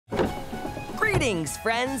Greetings,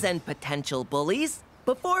 friends and potential bullies.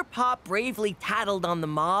 Before Pop bravely tattled on the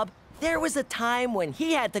mob, there was a time when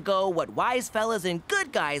he had to go what wise fellas and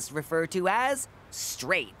good guys refer to as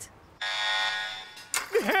straight.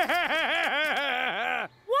 Why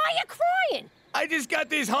are you crying? I just got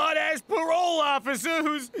this hard-ass parole officer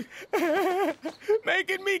who's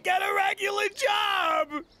making me get a regular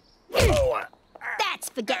job. That's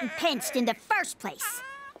for getting pinched in the first place.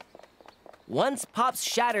 Once Pop's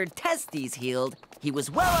shattered testes healed, he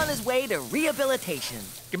was well on his way to rehabilitation.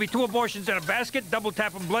 Give me 2 abortions in a basket, double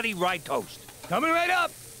tap 'em bloody, rye toast. Coming right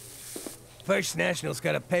up. First National's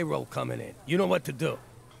got a payroll coming in. You know what to do.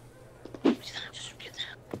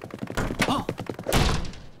 Oh.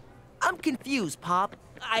 I'm confused, Pop.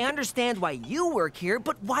 I understand why you work here,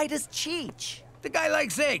 but why does Cheech? The guy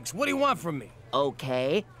likes eggs. What do you want from me?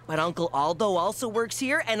 Okay, but Uncle Aldo also works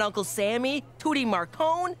here, and Uncle Sammy, Tootie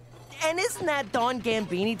Marcone, and isn't that Don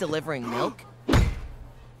Gambini delivering milk?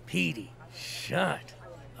 Petey, shut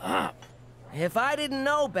up. If I didn't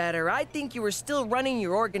know better, I'd think you were still running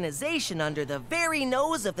your organization under the very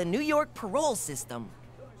nose of the New York parole system.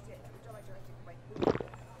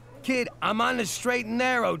 Kid, I'm on the straight and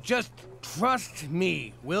narrow. Just trust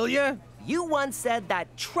me, will ya? You once said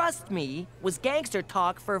that trust me was gangster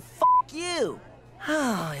talk for f*** you.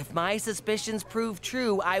 If my suspicions prove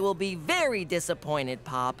true, I will be very disappointed,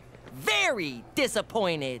 Pop. Very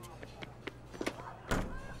disappointed.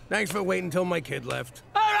 Thanks for waiting until my kid left.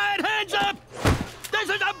 All right, hands up! This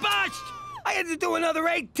is a bust! I had to do another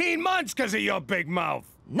 18 months because of your big mouth.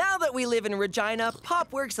 Now that we live in Regina,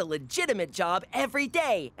 Pop works a legitimate job every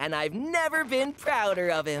day, and I've never been prouder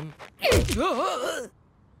of him.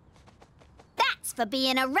 That's for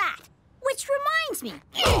being a rat. Which reminds me,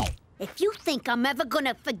 if you think I'm ever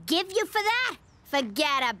gonna forgive you for that,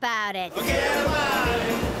 forget about it. Forget about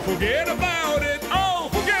it. Forget about it! Oh,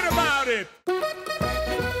 forget about it!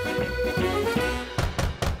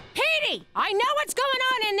 Petey, I know what's going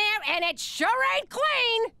on in there, and it sure ain't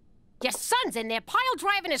clean. Your son's in there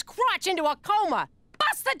pile-driving his crotch into a coma.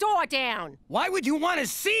 Bust the door down. Why would you want to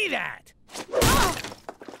see that?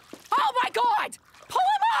 Oh my God! Pull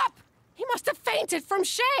him up! He must have fainted from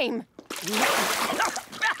shame.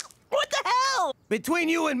 What the hell? Between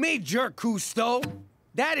you and me, jerk Cousteau,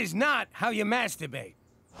 that is not how you masturbate.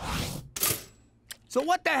 So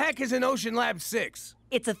what the heck is an Ocean Lab 6?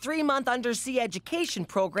 It's a 3-month undersea education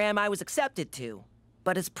program I was accepted to,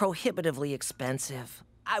 but it's prohibitively expensive.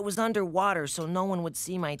 I was underwater so no one would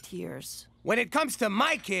see my tears. When it comes to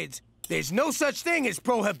my kids, there's no such thing as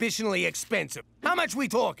prohibitionally expensive. How much we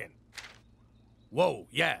talking? Whoa,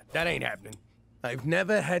 yeah, that ain't happening. I've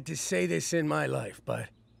never had to say this in my life, but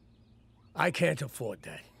I can't afford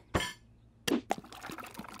that.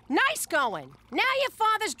 Nice going. Now your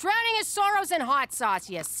father's drowning his sorrows in hot sauce,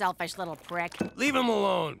 you selfish little prick. Leave him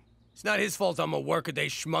alone. It's not his fault I'm a workaday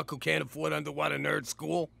schmuck who can't afford underwater nerd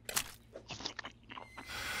school.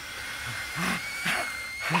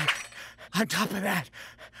 On top of that,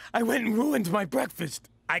 I went and ruined my breakfast.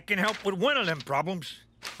 I can help with one of them problems.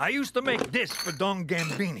 I used to make this for Don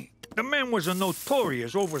Gambini. The man was a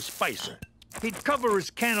notorious overspicer. He'd cover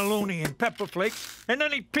his cannelloni in pepper flakes, and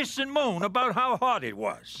then he'd piss and moan about how hot it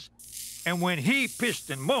was. And when he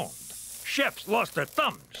pissed and moaned, chefs lost their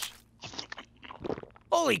thumbs.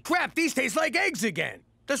 Holy crap, these taste like eggs again.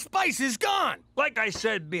 The spice is gone. Like I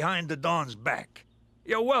said behind the Don's back.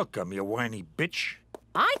 You're welcome, you whiny bitch.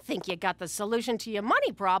 I think you got the solution to your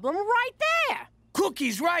money problem right there.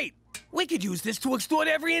 Cookie's right. We could use this to extort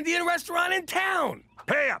every Indian restaurant in town.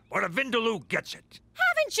 Pay up, or the Vindaloo gets it.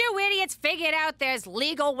 Haven't you idiots figured out there's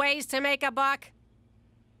legal ways to make a buck?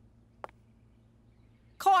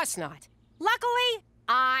 Course not. Luckily,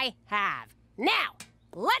 I have. Now,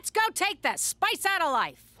 let's go take the spice out of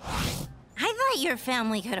life. I thought your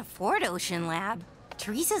family could afford Ocean Lab.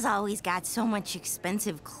 Teresa's always got so much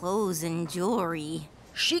expensive clothes and jewelry.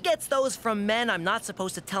 She gets those from men I'm not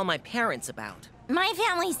supposed to tell my parents about. My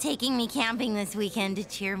family's taking me camping this weekend to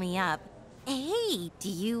cheer me up. Hey, do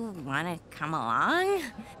you want to come along?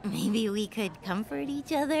 Maybe we could comfort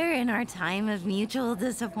each other in our time of mutual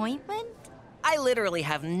disappointment? I literally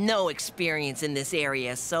have no experience in this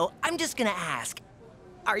area, so I'm just gonna ask.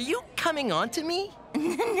 Are you coming on to me?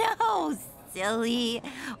 No, silly.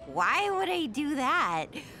 Why would I do that?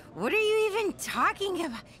 What are you even talking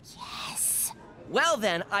about? Yes. Well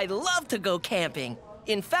then, I'd love to go camping.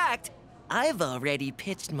 In fact, I've already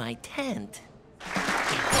pitched my tent.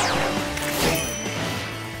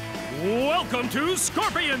 Welcome to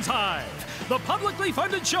Scorpion's Hive, the publicly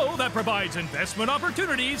funded show that provides investment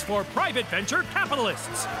opportunities for private venture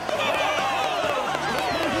capitalists.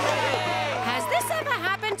 Has this ever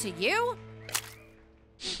happened to you?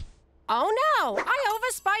 Oh no, I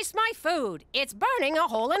overspiced my food. It's burning a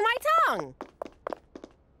hole in my tongue.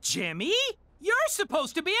 Jimmy, you're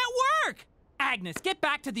supposed to be at work. Agnes, get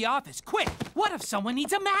back to the office, quick. What if someone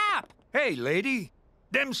needs a map? Hey, lady,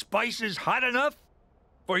 them spices hot enough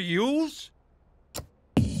for yous?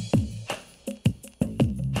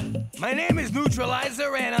 My name is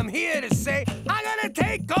Neutralizer, and I'm here to say I'm gonna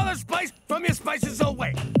take all the spice from your spices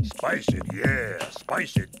away. Spice it, yeah.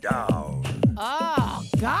 Spice it down. Oh,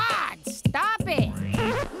 God, stop it.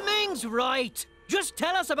 Ming's right. Just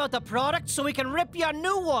tell us about the product so we can rip you a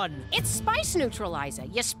new one. It's spice neutralizer.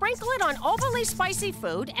 You sprinkle it on overly spicy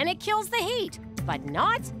food and it kills the heat, but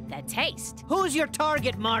not the taste. Who's your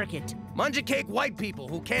target market? Munja cake white people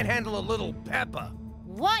who can't handle a little pepper.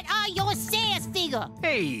 What are your sales figure?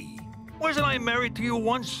 Hey, wasn't I married to you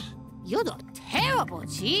once? You look terrible,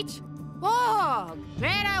 Cheech. Oh,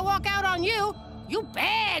 glad I walk out on you. You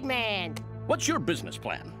bad man. What's your business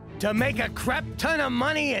plan? To make a crap ton of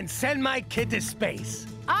money and send my kid to space.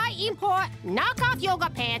 I import knockoff yoga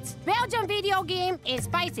pants, Belgian video game, and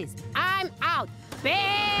spices. I'm out.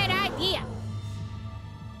 Bad idea.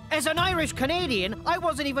 As an Irish Canadian, I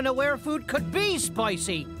wasn't even aware food could be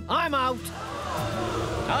spicy. I'm out.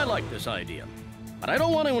 I like this idea, but I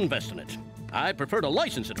don't want to invest in it. I prefer to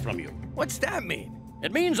license it from you. What's that mean?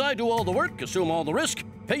 It means I do all the work, assume all the risk,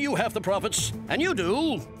 pay you half the profits, and you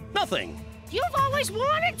do nothing. You've always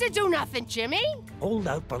wanted to do nothing, Jimmy. Hold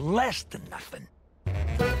out for less than nothing.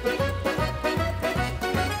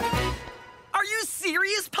 Are you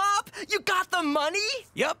serious, Pop? You got the money?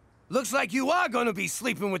 Yup. Looks like you are gonna be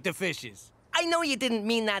sleeping with the fishes. I know you didn't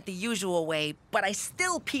mean that the usual way, but I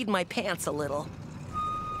still peed my pants a little.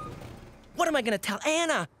 What am I gonna tell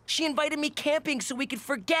Anna? She invited me camping so we could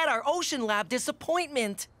forget our Ocean Lab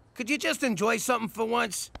disappointment. Could you just enjoy something for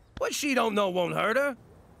once? What she don't know won't hurt her.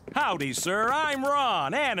 Howdy, sir. I'm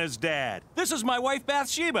Ron, Anna's dad. This is my wife,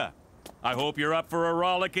 Bathsheba. I hope you're up for a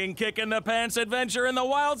rollicking kick-in-the-pants adventure in the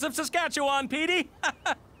wilds of Saskatchewan, Petey.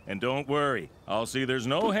 And don't worry, I'll see there's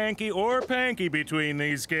no hanky or panky between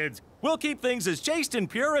these kids. We'll keep things as chaste and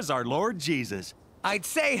pure as our Lord Jesus. I'd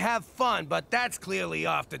say have fun, but that's clearly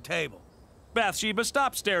off the table. Bathsheba,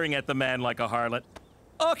 stop staring at the man like a harlot.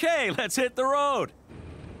 Okay, let's hit the road.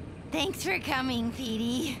 Thanks for coming,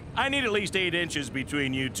 Petey. I need at least 8 inches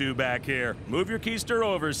between you two back here. Move your keister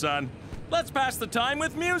over, son. Let's pass the time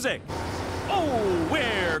with music. Oh,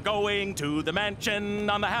 we're going to the mansion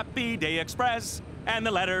on the Happy Day Express. And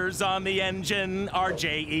the letters on the engine are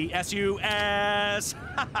J-E-S-U-S.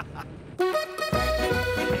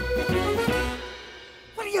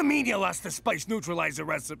 What do you mean you lost the spice neutralizer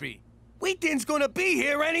recipe? Wheat Tin's gonna be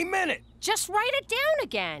here any minute. Just write it down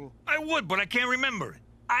again. I would, but I can't remember it.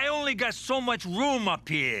 I only got so much room up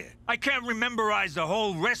here. I can't memorize the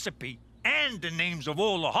whole recipe and the names of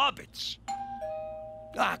all the hobbits.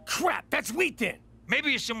 Ah, crap, that's Wheat Tin.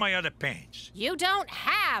 Maybe it's in my other pants. You don't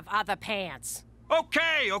have other pants.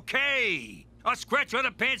 Okay. I'll scratch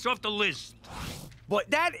other pants off the list. But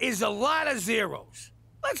that is a lot of zeros.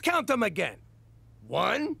 Let's count them again.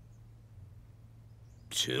 1,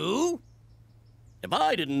 2. If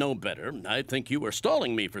I didn't know better, I'd think you were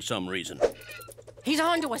stalling me for some reason. He's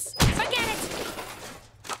on to us. Forget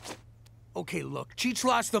it. Okay, look, Cheech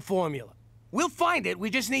lost the formula. We'll find it,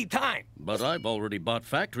 we just need time. But I've already bought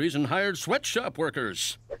factories and hired sweatshop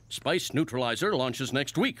workers. Spice Neutralizer launches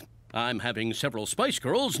next week. I'm having several Spice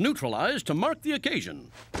Girls neutralized to mark the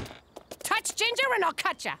occasion. Touch Ginger and I'll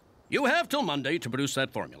cut ya. You have till Monday to produce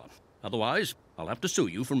that formula. Otherwise, I'll have to sue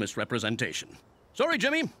you for misrepresentation. Sorry,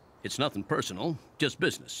 Jimmy. It's nothing personal, just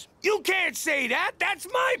business. You can't say that! That's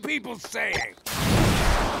my people saying!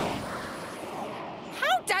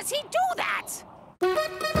 How does he do that?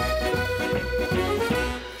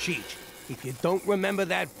 Cheech, if you don't remember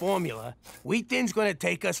that formula, Wheat Tin's gonna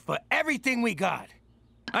take us for everything we got.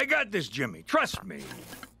 I got this, Jimmy. Trust me.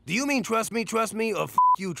 Do you mean trust me, or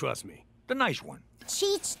you trust me? The nice one.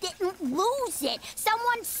 Cheech didn't lose it.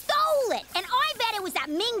 Someone stole it. And I bet it was that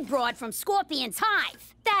Ming broad from Scorpion's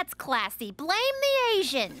Hive. That's classy. Blame the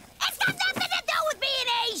Asian. It's got nothing to do with being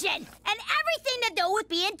Asian. And everything to do with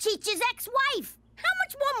being Cheech's ex-wife. How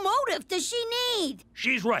much more motive does she need?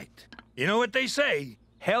 She's right. You know what they say?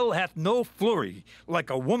 Hell hath no flurry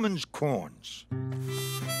like a woman's corns.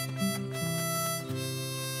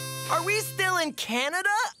 Are we still in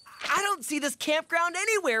Canada? I don't see this campground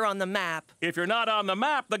anywhere on the map. If you're not on the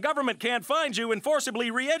map, the government can't find you and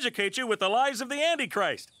forcibly re-educate you with the lies of the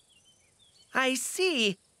Antichrist. I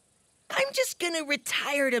see. I'm just gonna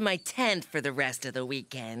retire to my tent for the rest of the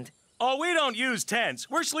weekend. Oh, we don't use tents.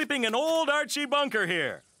 We're sleeping in old Archie bunker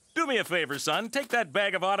here. Do me a favor, son. Take that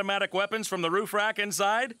bag of automatic weapons from the roof rack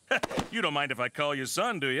inside. You don't mind if I call you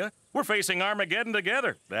son, do you? We're facing Armageddon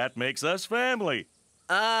together. That makes us family.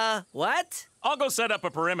 What? I'll go set up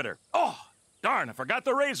a perimeter. Oh, darn, I forgot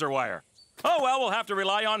the razor wire. Oh, well, we'll have to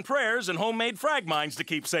rely on prayers and homemade frag mines to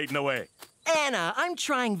keep Satan away. Anna, I'm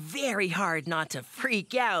trying very hard not to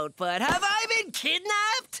freak out, but have I been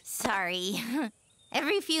kidnapped? Sorry.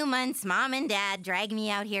 Every few months, Mom and Dad drag me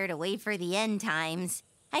out here to wait for the end times.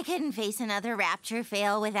 I couldn't face another rapture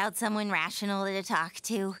fail without someone rational to talk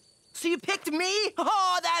to. So you picked me?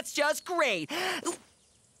 Oh, that's just great.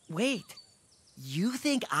 Wait, you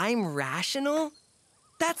think I'm rational?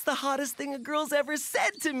 That's the hottest thing a girl's ever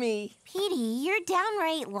said to me. Petey, you're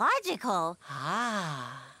downright logical.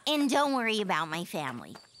 Ah. And don't worry about my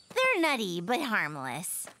family. They're nutty, but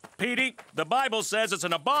harmless. Petey, the Bible says it's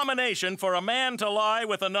an abomination for a man to lie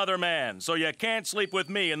with another man, so you can't sleep with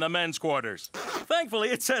me in the men's quarters. Thankfully,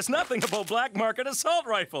 it says nothing about black market assault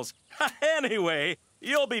rifles. Anyway,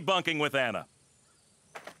 you'll be bunking with Anna.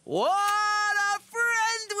 What a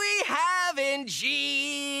friend we have in Jesus!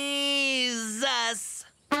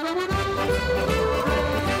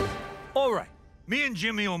 All right. Me and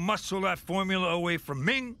Jimmy will muscle that formula away from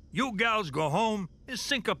Ming. You gals go home and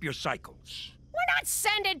sync up your cycles. We're not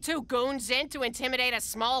sending 2 goons in to intimidate a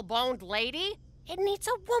small-boned lady. It needs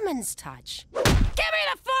a woman's touch. Give me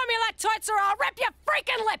the formula, Toots, or I'll rip your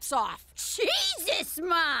freaking lips off! Jesus,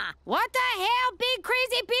 Ma! What the hell big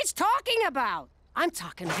crazy bitch talking about? I'm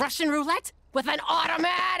talking Russian roulette with an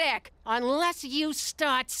automatic, unless you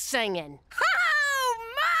start singing. Oh,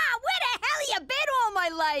 Ma! Where the hell you been all my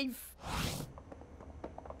life?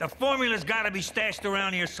 The formula's gotta be stashed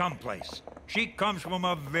around here someplace. She comes from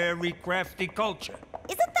a very crafty culture.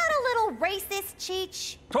 Isn't that a little racist,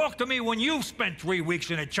 Cheech? Talk to me when you've spent 3 weeks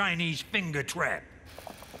in a Chinese finger trap.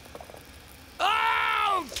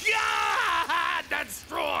 Oh, God! That's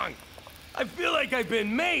strong! I feel like I've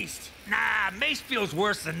been maced. Nah, mace feels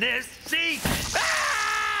worse than this. See?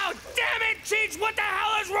 Oh, damn it, Cheech! What the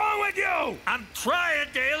hell is wrong with you? I'm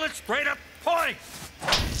trying to illustrate a point.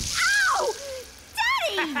 Ow!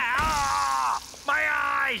 Daddy! Ah, my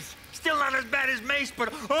eyes! Still not as bad as mace,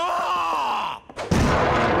 but oh!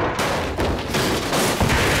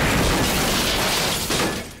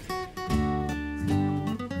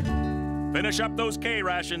 Finish up those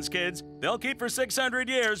K-rations, kids. They'll keep for 600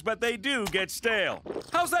 years, but they do get stale.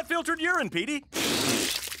 How's that filtered urine, Petey?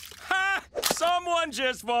 Ha! Someone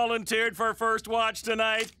just volunteered for first watch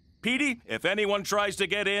tonight. Petey, if anyone tries to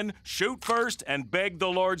get in, shoot first and beg the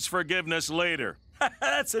Lord's forgiveness later.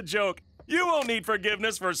 That's a joke. You won't need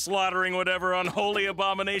forgiveness for slaughtering whatever unholy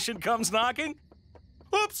abomination comes knocking.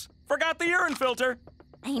 Oops, forgot the urine filter.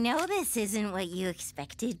 I know this isn't what you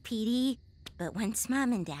expected, Petey, but once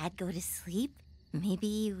Mom and Dad go to sleep,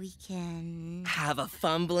 maybe we can... Have a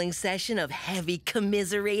fumbling session of heavy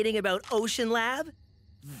commiserating about Ocean Lab?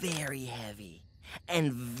 Very heavy.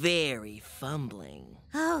 And very fumbling.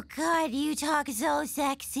 Oh, God, you talk so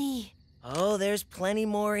sexy. Oh, there's plenty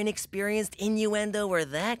more inexperienced innuendo where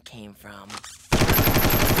that came from.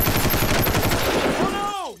 Oh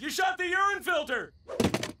no! You shot the urine filter!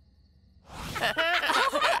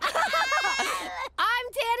 I'm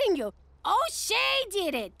telling you, O'Shea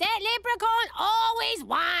did it. That leprechaun always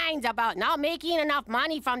whines about not making enough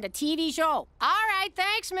money from the TV show. All right,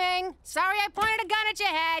 thanks, Ming. Sorry I pointed a gun at your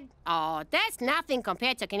head. Oh, that's nothing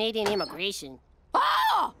compared to Canadian immigration.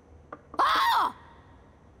 Oh! Oh!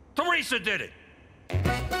 Teresa did it.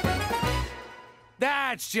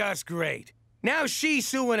 That's just great. Now she's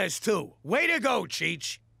suing us too. Way to go,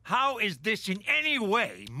 Cheech. How is this in any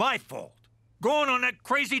way my fault? Going on that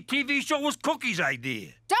crazy TV show was Cookie's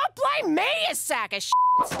idea. Don't blame me, you sack of shit.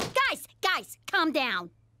 Guys, calm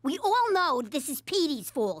down. We all know this is Petey's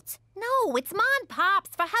fault. No, it's Ma and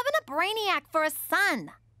Pop's for having a brainiac for a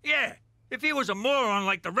son. Yeah, if he was a moron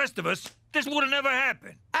like the rest of us, this would have never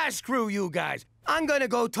happened. Ah, screw you guys. I'm gonna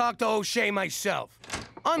go talk to O'Shea myself.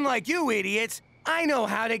 Unlike you idiots, I know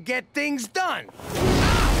how to get things done.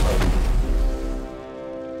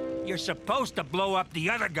 You're supposed to blow up the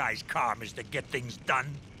other guy's karmas to get things done.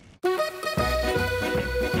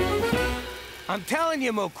 I'm telling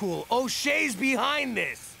you, McCool, O'Shea's behind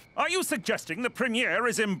this. Are you suggesting the Premier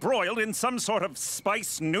is embroiled in some sort of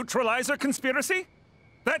spice neutralizer conspiracy?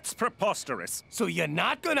 That's preposterous. So you're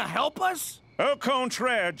not gonna help us? Au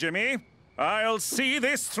contraire, Jimmy. I'll see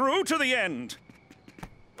this through to the end.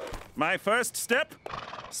 My first step,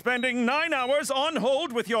 spending 9 hours on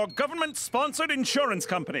hold with your government-sponsored insurance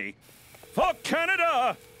company. For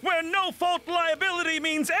Canada, where no-fault liability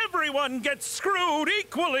means everyone gets screwed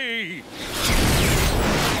equally.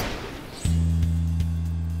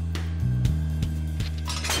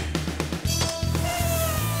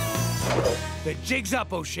 The jig's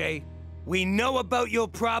up, O'Shea. We know about your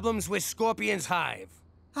problems with Scorpion's hive.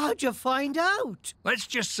 How'd you find out? Let's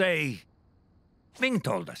just say Ming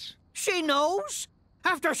told us. She knows?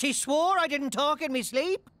 After she swore I didn't talk in me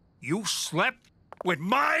sleep? You slept with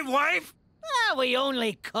my wife? Ah, we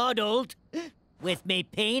only cuddled. With me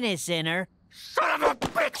penis in her. Son of a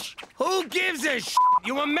bitch! Who gives a shit?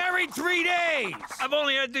 You were married 3 days! I've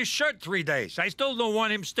only had this shirt 3 days. I still don't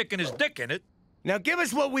want him sticking his dick in it. Now give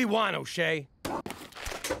us what we want, O'Shea.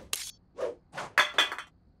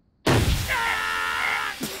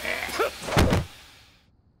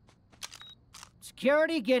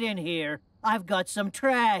 Security, get in here. I've got some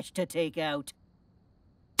trash to take out.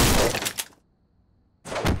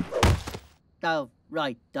 Oh,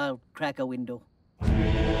 right. I'll crack a window.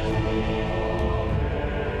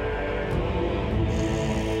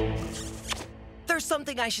 There's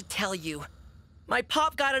something I should tell you. My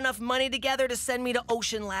pop got enough money together to send me to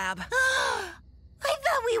Ocean Lab. I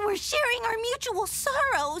thought we were sharing our mutual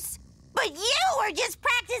sorrows. But you were just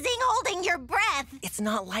practicing holding your breath. It's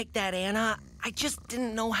not like that, Anna. I just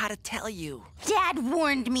didn't know how to tell you. Dad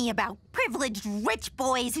warned me about privileged rich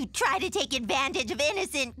boys who try to take advantage of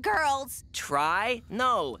innocent girls. Try?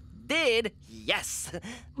 No. Did? Yes.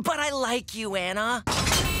 But I like you, Anna.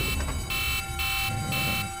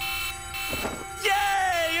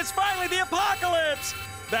 Yay! It's finally the apocalypse!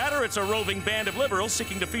 That or it's a roving band of liberals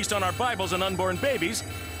seeking to feast on our Bibles and unborn babies.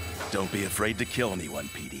 Don't be afraid to kill anyone,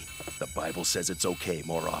 Petey. The Bible says it's okay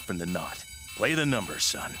more often than not. Play the numbers,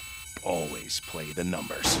 son. Always play the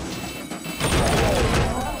numbers.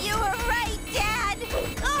 You were right, Dad!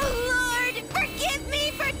 Oh, Lord! Forgive me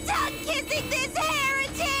for tongue-kissing this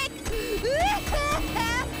heretic!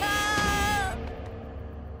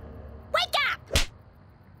 Wake up!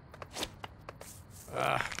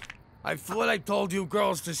 I thought I told you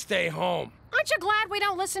girls to stay home. Aren't you glad we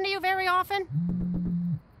don't listen to you very often?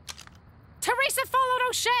 Teresa followed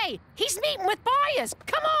O'Shea. He's meeting with buyers.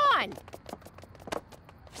 Come on!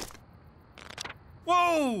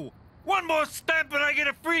 Whoa! One more stamp and I get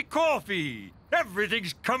a free coffee.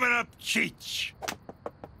 Everything's coming up Cheech.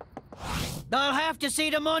 I'll have to see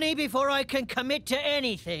the money before I can commit to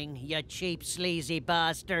anything, you cheap, sleazy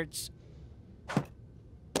bastards.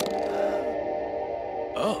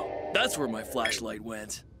 Oh, that's where my flashlight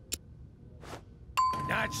went.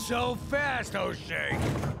 Not so fast, O'Shea.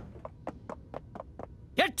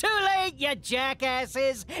 You're too late, you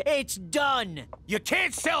jackasses! It's done! You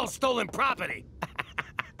can't sell stolen property.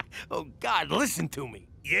 Oh, God, listen to me.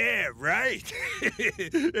 Yeah, right.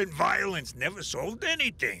 And violence never solved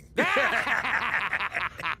anything.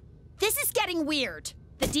 This is getting weird.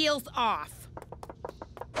 The deal's off.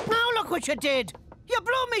 Now look what you did! You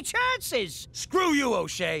blew me chances! Screw you,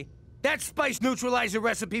 O'Shea. That spice neutralizer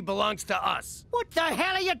recipe belongs to us. What the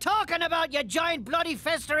hell are you talking about, you giant bloody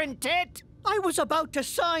festering tit? I was about to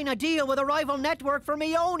sign a deal with a rival network for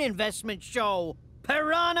me own investment show,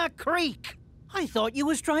 Piranha Creek. I thought you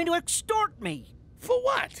was trying to extort me. For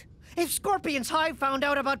what? If Scorpion's Hive found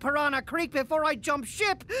out about Piranha Creek before I jumped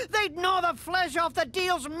ship, they'd gnaw the flesh off the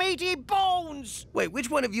deal's meaty bones. Wait, which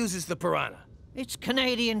one of yous is the Piranha? It's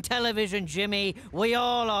Canadian television, Jimmy. We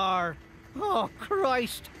all are. Oh,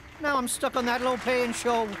 Christ. Now I'm stuck on that low-paying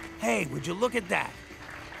show. Hey, would you look at that?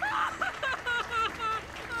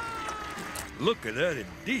 Look at that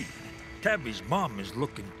indeed. Tabby's mom is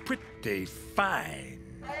looking pretty fine.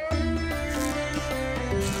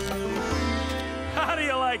 How do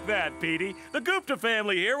you like that, Petey? The Gupta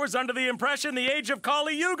family here was under the impression the age of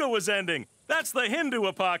Kali Yuga was ending. That's the Hindu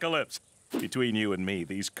apocalypse. Between you and me,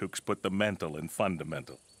 these kooks put the mental in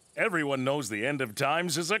fundamental. Everyone knows the end of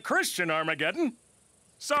times is a Christian Armageddon.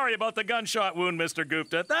 Sorry about the gunshot wound, Mr.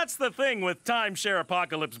 Gupta. That's the thing with timeshare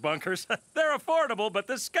apocalypse bunkers. They're affordable, but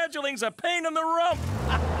the scheduling's a pain in the rump.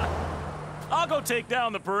 I'll go take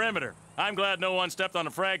down the perimeter. I'm glad no one stepped on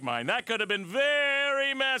a frag mine. That could have been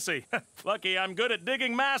very messy. Lucky I'm good at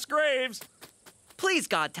digging mass graves. Please,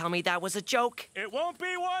 God, tell me that was a joke. It won't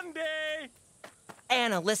be one day.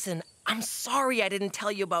 Anna, listen, I'm sorry I didn't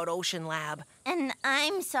tell you about Ocean Lab. And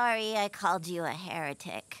I'm sorry I called you a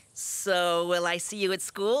heretic. So, will I see you at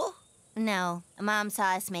school? No, Mom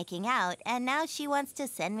saw us making out, and now she wants to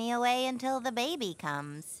send me away until the baby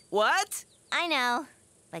comes. What? I know,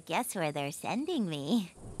 but guess where they're sending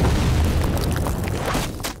me?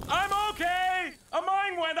 I'm okay! A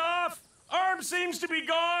mine went off! Arm seems to be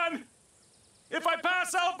gone! If I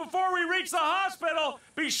pass out before we reach the hospital,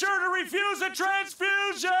 be sure to refuse a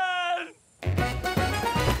transfusion!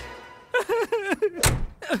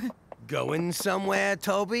 Going somewhere,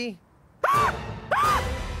 Toby?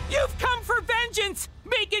 You've come for vengeance!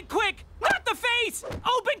 Make it quick! Not the face!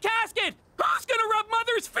 Open casket! Who's gonna rub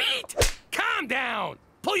Mother's feet? Calm down!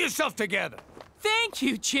 Pull yourself together. Thank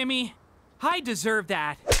you, Jimmy. I deserve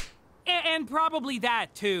that. And probably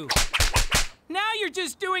that, too. Now you're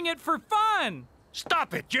just doing it for fun.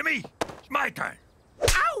 Stop it, Jimmy. It's my turn.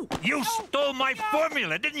 Ow! You stole my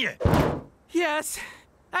formula, didn't you? Yes,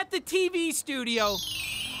 at the TV studio.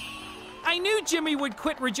 I knew Jimmy would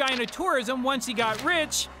quit Regina Tourism once he got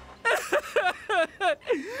rich.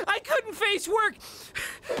 I couldn't face work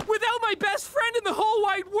without my best friend in the whole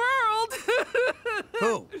wide world.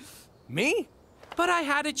 Who? Me? But I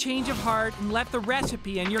had a change of heart and left the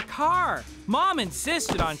recipe in your car. Mom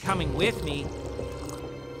insisted on coming with me.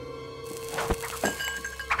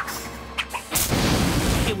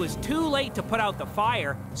 It was too late to put out the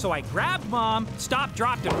fire, so I grabbed Mom, stopped,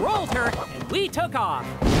 dropped, and rolled her, and we took off.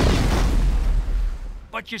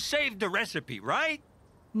 But you saved the recipe, right?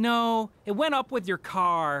 No, it went up with your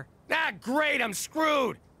car. Ah, great, I'm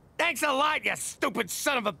screwed. Thanks a lot, you stupid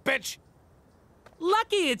son of a bitch.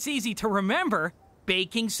 Lucky it's easy to remember.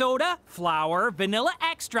 Baking soda, flour, vanilla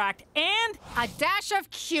extract, and a dash of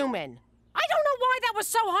cumin. I don't know why that was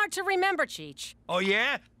so hard to remember, Cheech. Oh,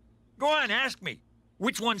 yeah? Go on, ask me.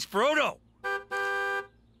 Which one's Frodo?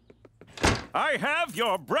 I have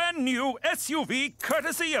your brand new SUV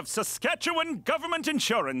courtesy of Saskatchewan Government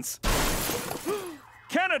Insurance.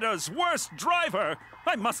 Canada's worst driver.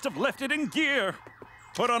 I must have left it in gear.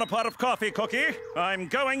 Put on a pot of coffee, Cookie. I'm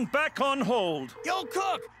going back on hold. Yo,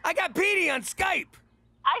 Cook, I got Petey on Skype.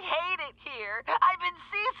 I hate it here. I've been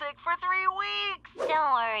seasick for 3 weeks.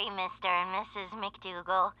 Don't worry, Mr. and Mrs.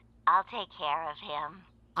 McDougal. I'll take care of him.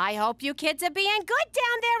 I hope you kids are being good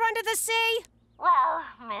down there under the sea. Well,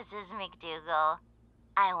 Mrs. McDougal,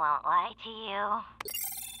 I won't lie to you.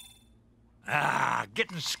 Ah,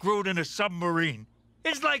 getting screwed in a submarine.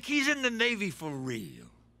 It's like he's in the Navy for real.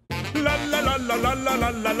 La la la la la la la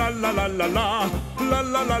la la la la la. La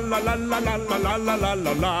la la la la la la la la la la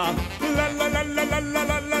la la. La la la la la la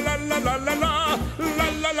la la la la la la la. La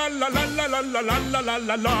la la la la la la la la la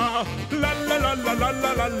la la. La la la la la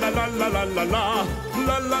la la la la la la la la.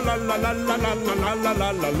 La la la la la la la la la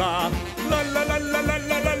la la la. La la la la la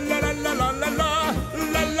la la la la la la la.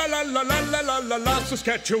 La la la la la la la la la.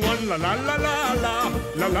 Saskatchewan la la la la la.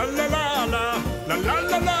 La la la la la. La la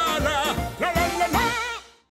la la la.